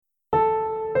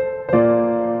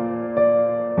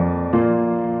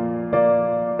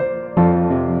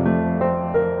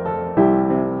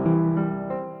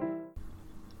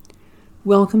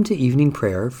Welcome to evening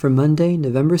prayer for Monday,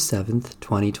 November 7th,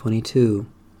 2022.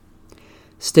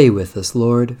 Stay with us,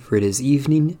 Lord, for it is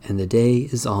evening and the day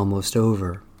is almost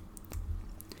over.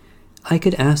 I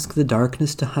could ask the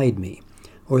darkness to hide me,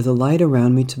 or the light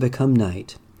around me to become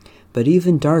night, but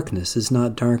even darkness is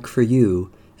not dark for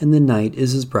you, and the night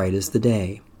is as bright as the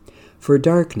day, for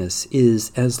darkness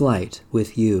is as light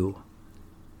with you.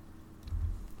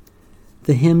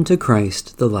 The Hymn to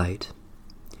Christ the Light.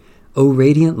 O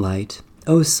radiant light,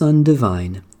 O Sun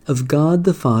divine, of God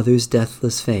the Father's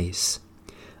deathless face,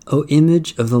 O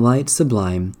image of the light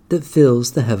sublime that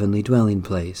fills the heavenly dwelling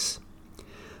place.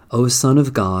 O Son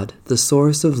of God, the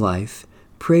source of life,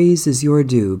 praise is your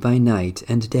due by night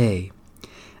and day.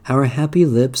 Our happy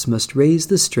lips must raise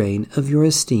the strain of your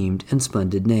esteemed and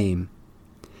splendid name.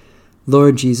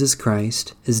 Lord Jesus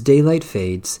Christ, as daylight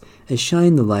fades, as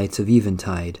shine the lights of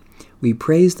eventide, we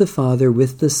praise the Father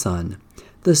with the Son,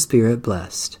 the Spirit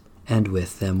blessed, and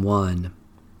with them one.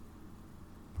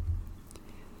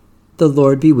 The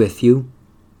Lord be with you.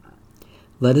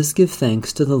 Let us give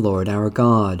thanks to the Lord our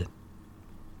God.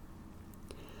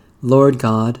 Lord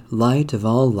God, light of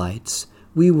all lights,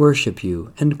 we worship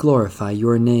you and glorify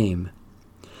your name.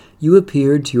 You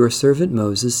appeared to your servant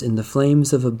Moses in the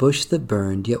flames of a bush that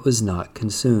burned yet was not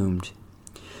consumed.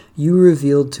 You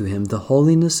revealed to him the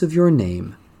holiness of your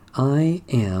name, I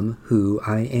am who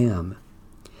I am.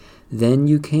 Then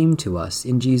you came to us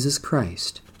in Jesus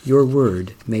Christ, your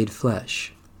word made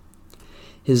flesh.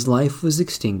 His life was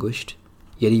extinguished,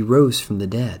 yet he rose from the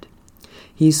dead.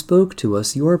 He spoke to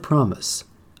us your promise,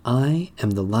 I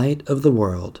am the light of the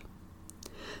world.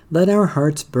 Let our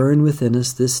hearts burn within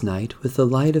us this night with the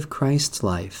light of Christ's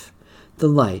life, the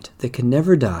light that can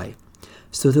never die,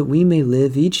 so that we may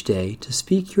live each day to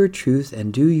speak your truth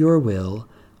and do your will,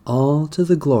 all to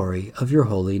the glory of your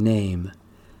holy name.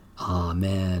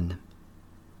 Amen.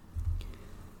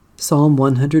 Psalm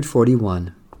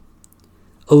 141.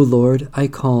 O Lord, I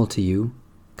call to you.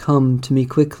 Come to me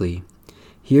quickly.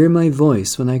 Hear my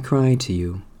voice when I cry to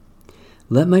you.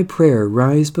 Let my prayer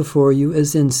rise before you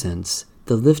as incense,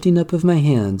 the lifting up of my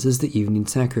hands as the evening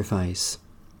sacrifice.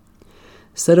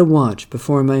 Set a watch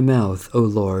before my mouth, O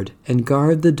Lord, and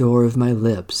guard the door of my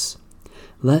lips.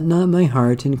 Let not my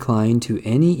heart incline to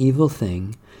any evil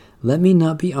thing. Let me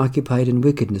not be occupied in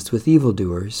wickedness with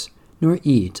evildoers, nor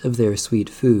eat of their sweet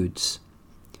foods.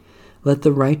 Let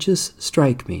the righteous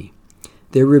strike me.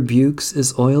 Their rebukes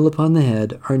as oil upon the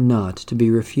head are not to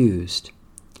be refused.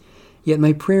 Yet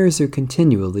my prayers are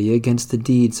continually against the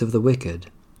deeds of the wicked.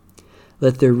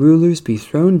 Let their rulers be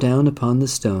thrown down upon the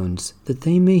stones, that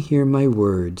they may hear my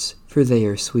words, for they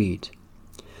are sweet.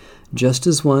 Just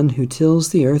as one who tills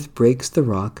the earth breaks the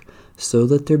rock, so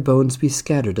let their bones be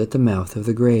scattered at the mouth of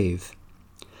the grave.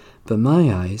 But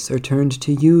my eyes are turned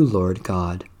to you, Lord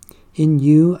God. In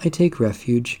you I take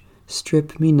refuge.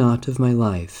 Strip me not of my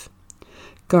life.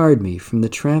 Guard me from the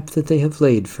trap that they have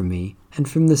laid for me, and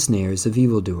from the snares of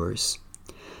evildoers.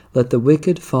 Let the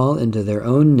wicked fall into their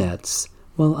own nets,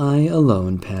 while I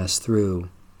alone pass through.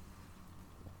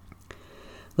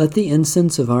 Let the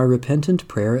incense of our repentant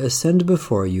prayer ascend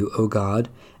before you, O God,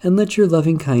 and let your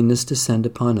loving kindness descend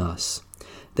upon us,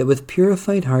 that with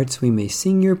purified hearts we may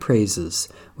sing your praises,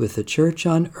 with the church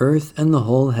on earth and the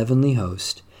whole heavenly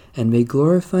host, and may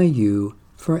glorify you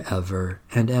forever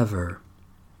and ever.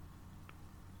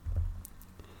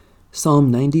 Psalm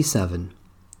 97.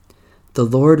 The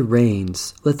Lord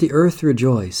reigns. Let the earth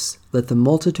rejoice. Let the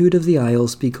multitude of the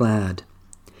isles be glad.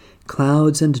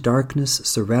 Clouds and darkness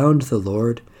surround the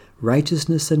Lord.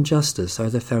 Righteousness and justice are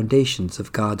the foundations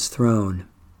of God's throne.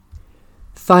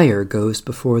 Fire goes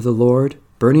before the Lord,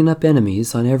 burning up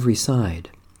enemies on every side.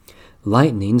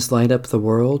 Lightnings light up the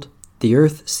world. The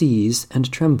earth sees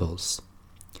and trembles.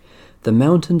 The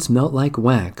mountains melt like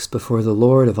wax before the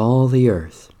Lord of all the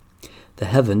earth. The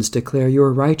heavens declare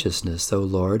your righteousness, O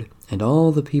Lord, and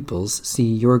all the peoples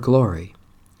see your glory.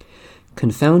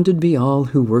 Confounded be all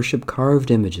who worship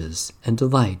carved images and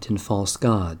delight in false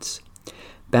gods.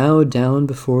 Bow down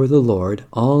before the Lord,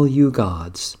 all you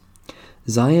gods.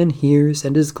 Zion hears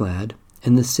and is glad,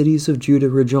 and the cities of Judah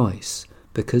rejoice,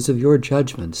 because of your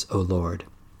judgments, O Lord.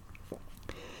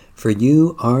 For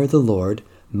you are the Lord,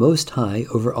 most high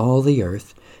over all the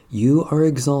earth. You are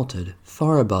exalted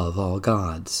far above all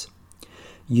gods.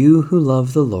 You who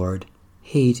love the Lord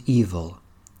hate evil.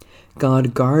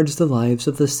 God guards the lives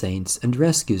of the saints and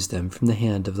rescues them from the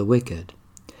hand of the wicked.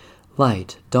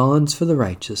 Light dawns for the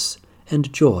righteous,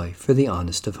 and joy for the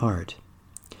honest of heart.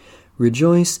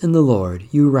 Rejoice in the Lord,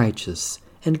 you righteous,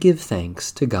 and give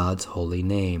thanks to God's holy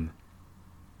name.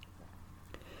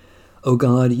 O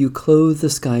God, you clothe the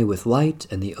sky with light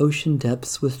and the ocean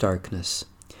depths with darkness.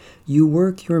 You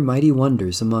work your mighty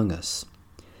wonders among us.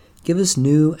 Give us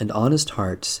new and honest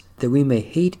hearts, that we may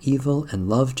hate evil and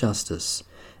love justice,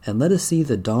 and let us see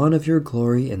the dawn of your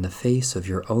glory in the face of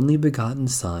your only begotten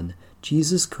Son,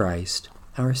 Jesus Christ,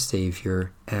 our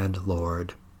Savior and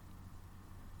Lord.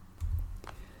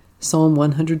 Psalm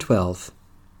 112.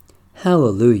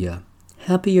 Hallelujah!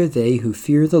 Happy are they who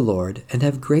fear the Lord and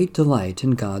have great delight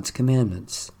in God's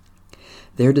commandments.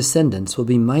 Their descendants will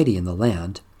be mighty in the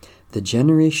land. The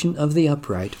generation of the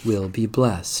upright will be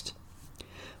blessed.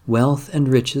 Wealth and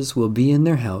riches will be in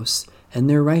their house, and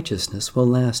their righteousness will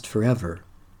last forever.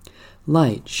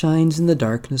 Light shines in the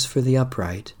darkness for the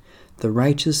upright. The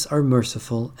righteous are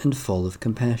merciful and full of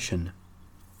compassion.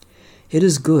 It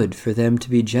is good for them to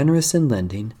be generous in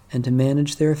lending and to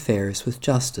manage their affairs with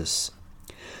justice.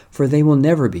 For they will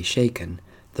never be shaken.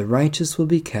 The righteous will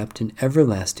be kept in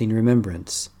everlasting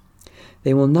remembrance.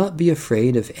 They will not be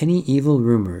afraid of any evil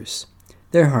rumors.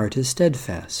 Their heart is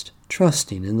steadfast,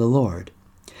 trusting in the Lord.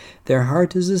 Their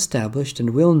heart is established and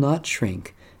will not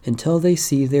shrink until they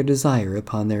see their desire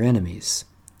upon their enemies.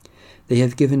 They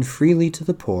have given freely to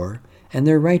the poor, and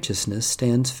their righteousness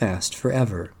stands fast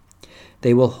forever.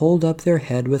 They will hold up their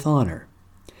head with honor.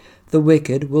 The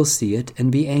wicked will see it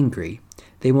and be angry.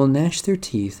 They will gnash their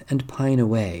teeth and pine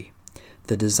away.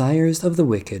 The desires of the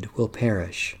wicked will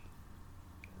perish.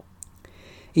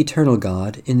 Eternal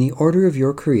God, in the order of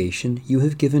your creation, you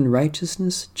have given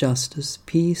righteousness, justice,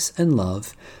 peace, and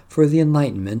love for the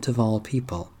enlightenment of all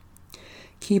people.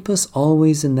 Keep us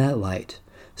always in that light,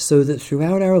 so that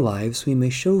throughout our lives we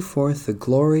may show forth the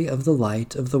glory of the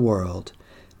light of the world,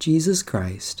 Jesus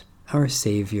Christ, our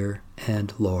Savior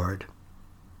and Lord.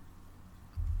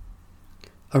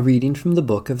 A reading from the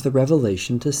book of the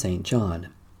Revelation to St. John.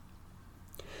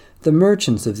 The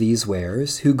merchants of these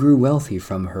wares, who grew wealthy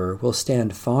from her, will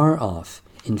stand far off,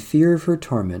 in fear of her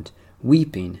torment,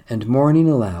 weeping and mourning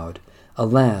aloud.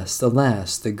 Alas,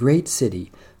 alas, the great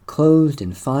city, clothed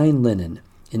in fine linen,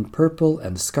 in purple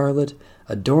and scarlet,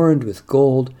 adorned with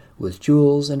gold, with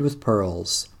jewels, and with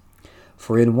pearls.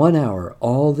 For in 1 hour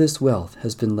all this wealth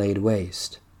has been laid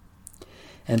waste.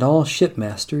 And all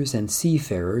shipmasters and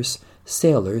seafarers,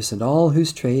 sailors, and all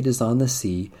whose trade is on the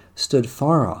sea, stood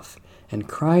far off, and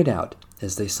cried out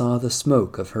as they saw the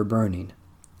smoke of her burning.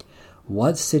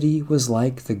 What city was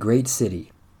like the great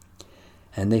city?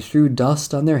 And they threw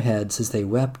dust on their heads as they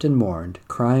wept and mourned,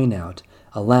 crying out,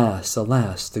 Alas,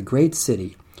 alas, the great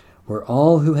city, where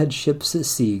all who had ships at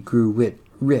sea grew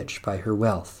rich by her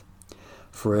wealth.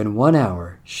 For in 1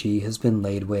 hour she has been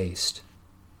laid waste.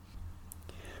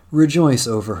 Rejoice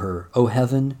over her, O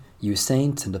heaven, you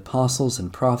saints and apostles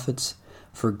and prophets,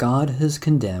 for God has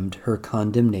condemned her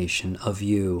condemnation of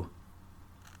you.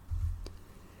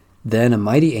 Then a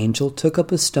mighty angel took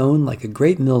up a stone like a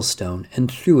great millstone and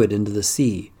threw it into the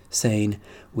sea, saying,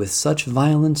 With such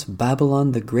violence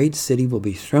Babylon the great city will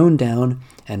be thrown down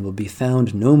and will be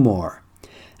found no more.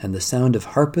 And the sound of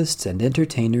harpists and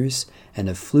entertainers, and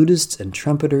of flutists and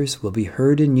trumpeters will be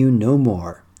heard in you no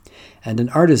more. And an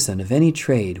artisan of any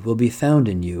trade will be found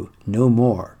in you no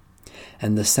more.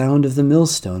 And the sound of the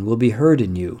millstone will be heard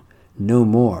in you no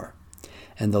more.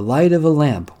 And the light of a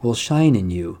lamp will shine in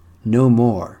you no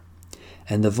more.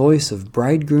 And the voice of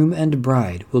bridegroom and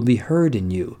bride will be heard in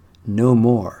you no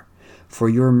more. For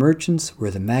your merchants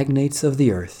were the magnates of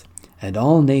the earth, and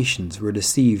all nations were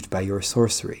deceived by your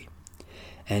sorcery.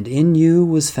 And in you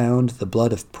was found the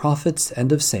blood of prophets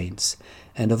and of saints,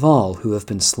 and of all who have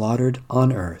been slaughtered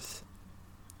on earth.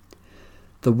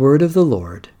 The word of the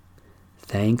Lord.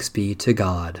 Thanks be to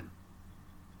God.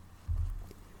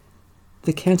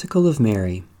 The Canticle of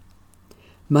Mary.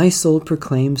 My soul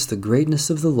proclaims the greatness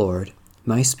of the Lord.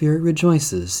 My spirit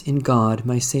rejoices in God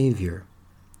my Savior.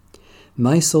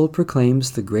 My soul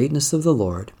proclaims the greatness of the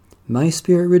Lord. My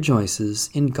spirit rejoices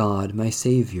in God my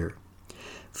Savior.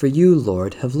 For you,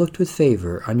 Lord, have looked with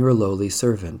favor on your lowly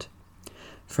servant.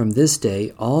 From this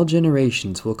day all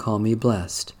generations will call me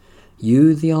blessed.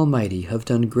 You, the Almighty, have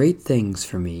done great things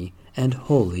for me, and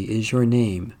holy is your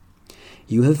name.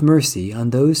 You have mercy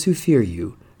on those who fear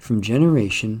you from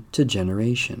generation to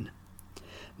generation.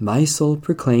 My soul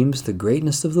proclaims the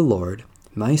greatness of the Lord.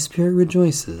 My spirit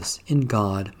rejoices in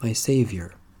God my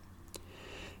Savior.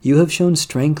 You have shown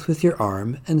strength with your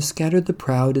arm and scattered the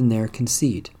proud in their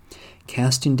conceit,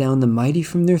 casting down the mighty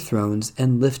from their thrones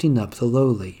and lifting up the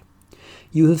lowly.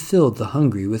 You have filled the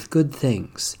hungry with good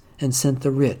things and sent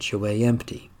the rich away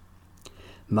empty.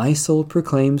 My soul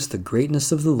proclaims the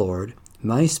greatness of the Lord.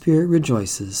 My spirit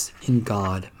rejoices in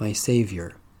God my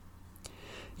Savior.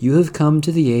 You have come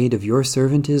to the aid of your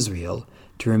servant Israel,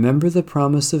 to remember the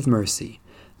promise of mercy,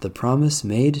 the promise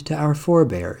made to our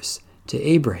forebears, to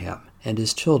Abraham and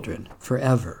his children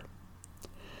forever.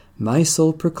 My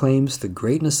soul proclaims the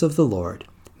greatness of the Lord.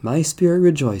 My spirit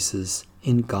rejoices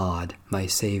in God, my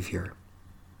Savior.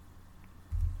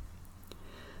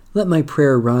 Let my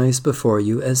prayer rise before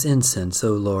you as incense,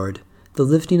 O Lord. The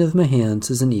lifting of my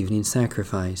hands is an evening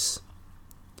sacrifice.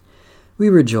 We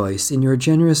rejoice in your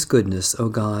generous goodness, O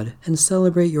God, and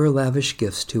celebrate your lavish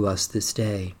gifts to us this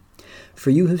day. For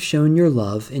you have shown your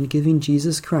love in giving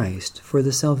Jesus Christ for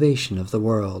the salvation of the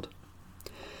world.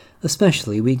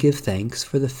 Especially we give thanks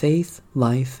for the faith,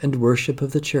 life, and worship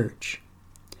of the Church,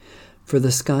 for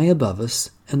the sky above us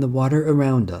and the water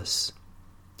around us,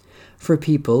 for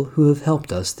people who have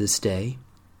helped us this day,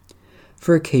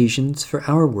 for occasions for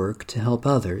our work to help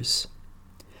others,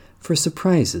 for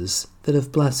surprises that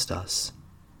have blessed us.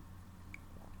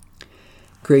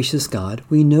 Gracious God,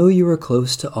 we know you are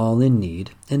close to all in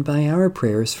need, and by our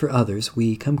prayers for others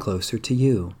we come closer to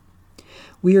you.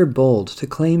 We are bold to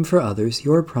claim for others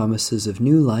your promises of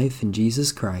new life in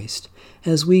Jesus Christ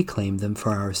as we claim them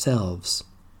for ourselves.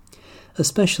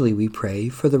 Especially we pray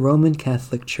for the Roman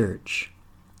Catholic Church,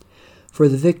 for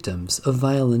the victims of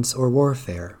violence or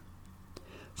warfare,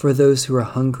 for those who are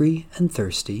hungry and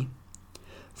thirsty,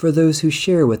 for those who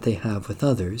share what they have with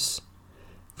others,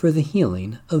 for the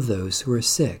healing of those who are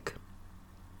sick.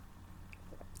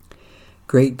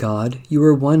 Great God, you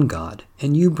are one God,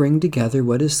 and you bring together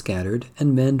what is scattered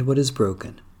and mend what is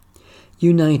broken.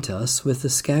 Unite us with the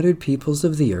scattered peoples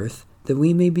of the earth, that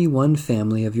we may be one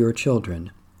family of your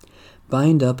children.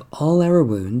 Bind up all our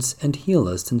wounds and heal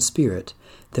us in spirit,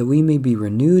 that we may be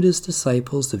renewed as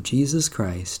disciples of Jesus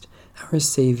Christ, our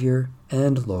Savior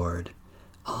and Lord.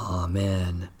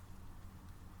 Amen.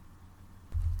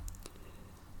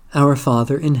 Our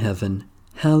Father in heaven,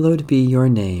 hallowed be your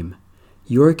name.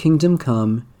 Your kingdom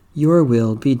come, your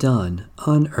will be done,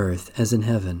 on earth as in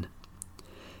heaven.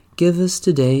 Give us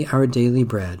today our daily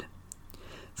bread.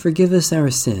 Forgive us our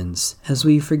sins, as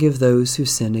we forgive those who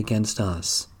sin against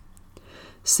us.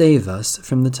 Save us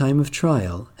from the time of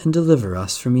trial, and deliver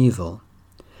us from evil.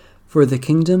 For the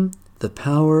kingdom, the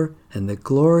power, and the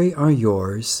glory are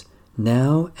yours,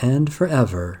 now and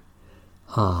forever.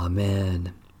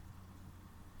 Amen.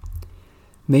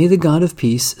 May the God of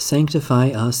peace sanctify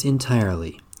us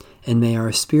entirely, and may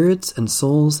our spirits and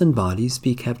souls and bodies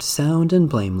be kept sound and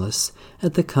blameless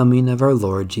at the coming of our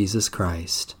Lord Jesus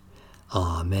Christ.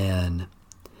 Amen.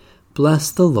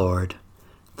 Bless the Lord.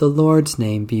 The Lord's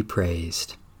name be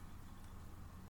praised.